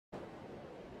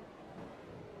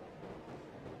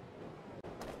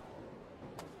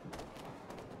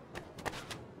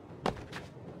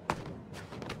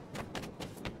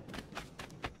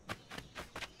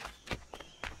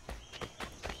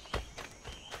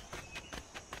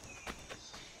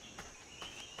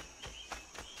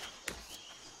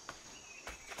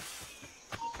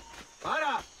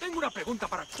Una pregunta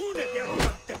para... ¡Únete a los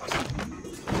antepasados!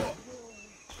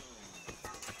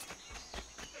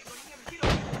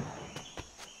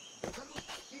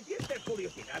 Si sientes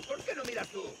curiosidad, ¿por qué no miras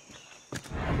tú?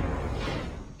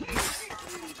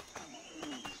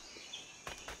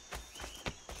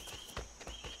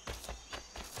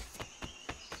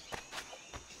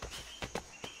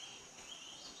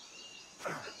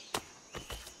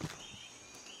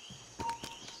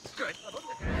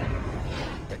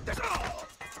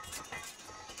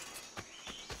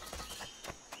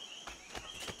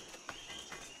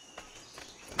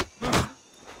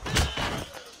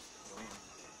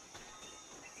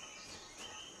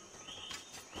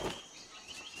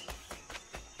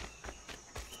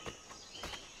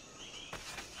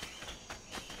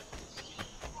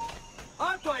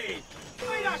 ¡Alto ahí!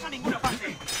 ¡No irás a ninguna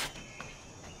parte!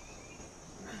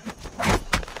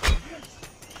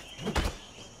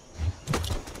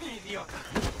 ¡Idiota!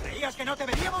 ¿Creías que no te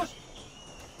veríamos?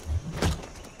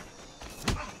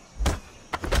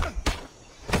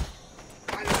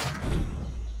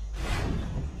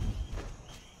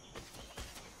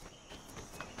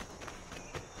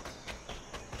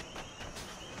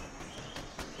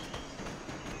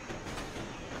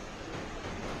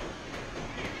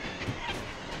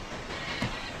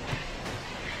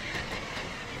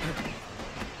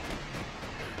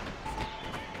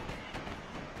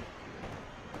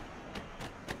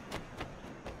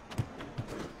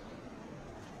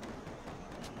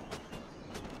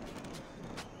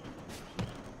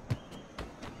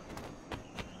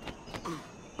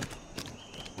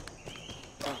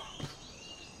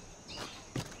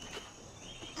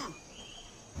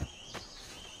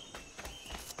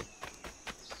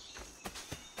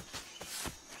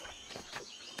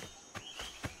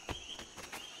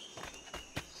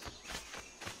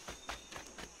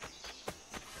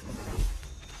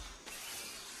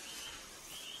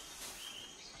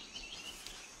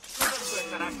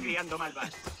 Estarás criando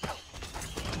malvas.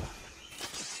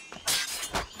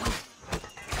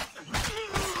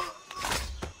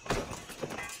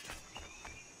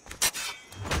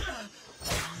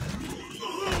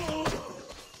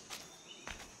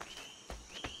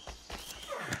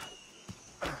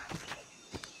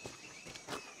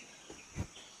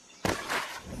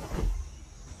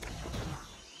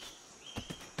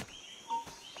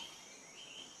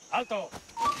 ¡Alto!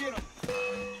 ¡Quiero!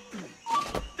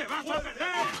 ¡Te vas a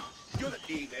perder! Yo de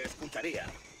ti le escucharía.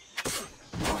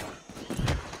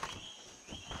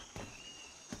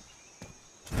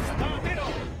 ¡Ah, tiro!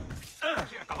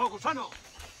 ¡Se acabó, gusano!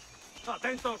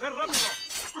 ¡Atentos, es rápido!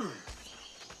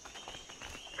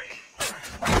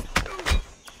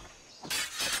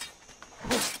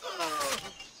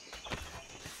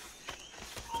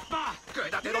 ¡Va!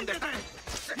 ¡Quédate donde estés!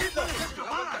 ¡Seguidlo! ¡No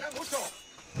aguantará mucho!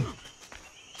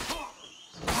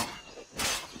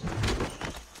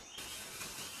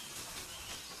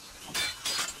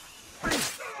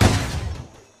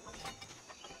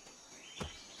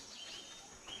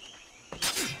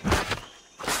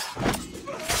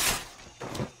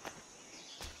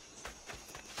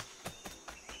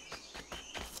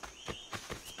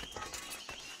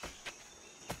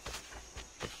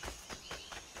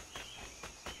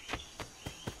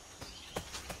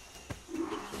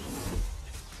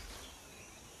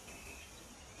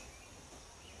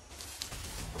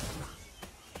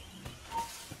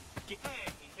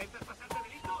 ¿Intentas pasarte de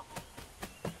listo?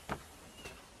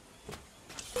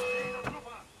 ¡La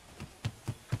tropa!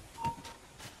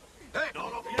 ¡No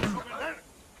lo pienso perder!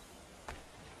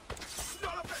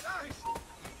 ¡No lo pegáis!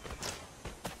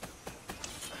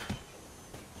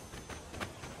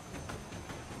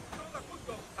 ¡Todos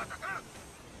juntos! ¡Atacad!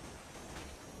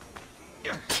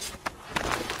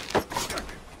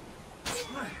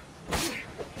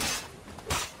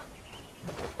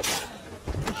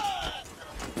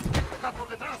 ¡Está por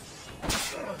detrás!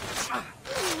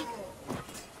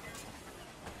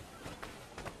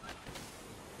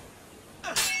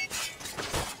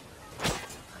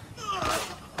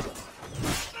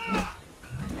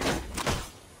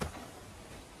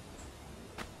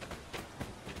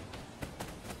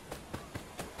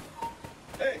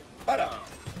 ¡Para!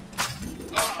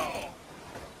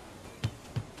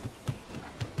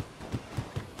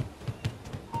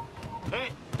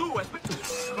 ¡Tú,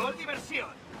 con diversión!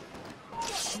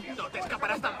 ¡No te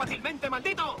escaparás tan fácilmente,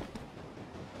 maldito!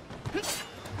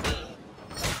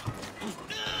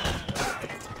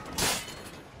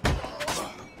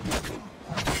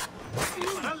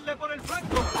 ¡Disparadle por el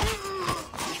flanco!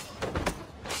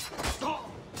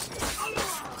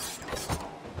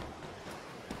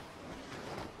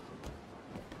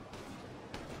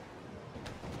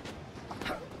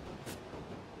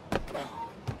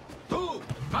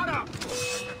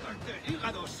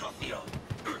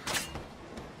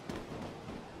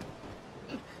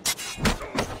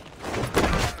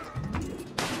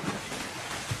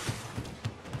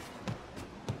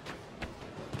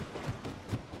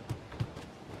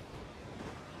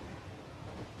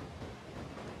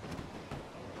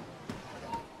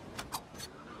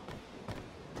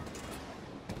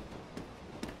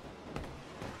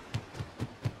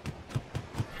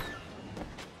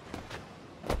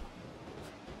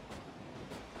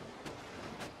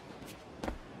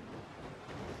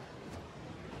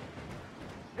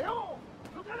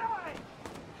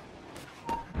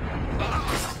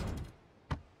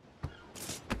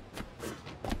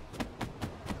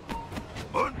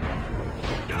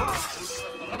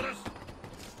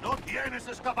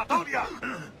 guardia!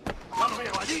 ¡Ya lo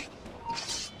veo allí!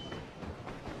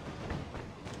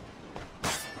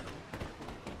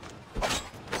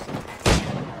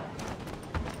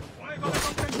 ¡Fuego de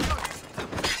contención!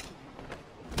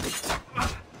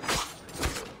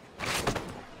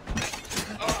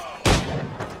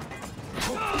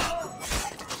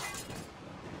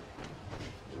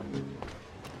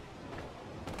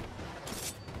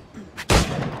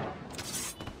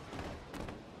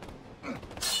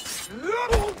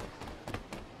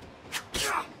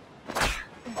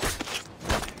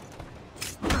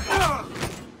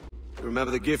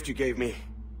 Remember the gift you gave me?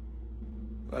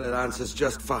 Well, it answers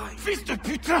just fine. Fils de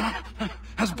putain!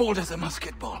 As bold as a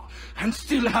musket ball, and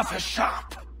still half as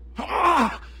sharp.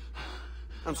 Ah!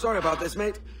 I'm sorry about this,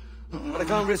 mate. But I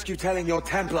can't risk you telling your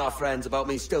Templar friends about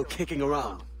me still kicking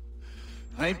around.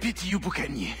 I pity you,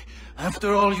 Boucanier.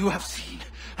 After all you have seen,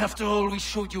 after all we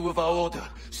showed you of our order,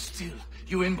 still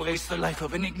you embrace the life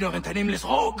of an ignorant and aimless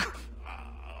rogue.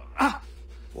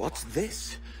 What's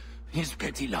this? Is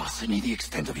petty larceny the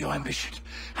extent of your ambition?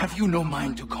 Have you no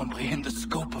mind to comprehend the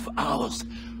scope of ours?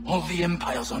 All the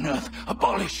empires on Earth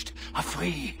abolished, a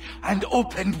free and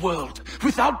open world,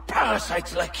 without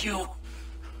parasites like you.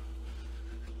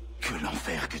 Que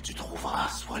l'enfer que tu trouveras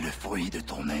soit le fruit de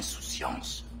ton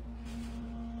insouciance.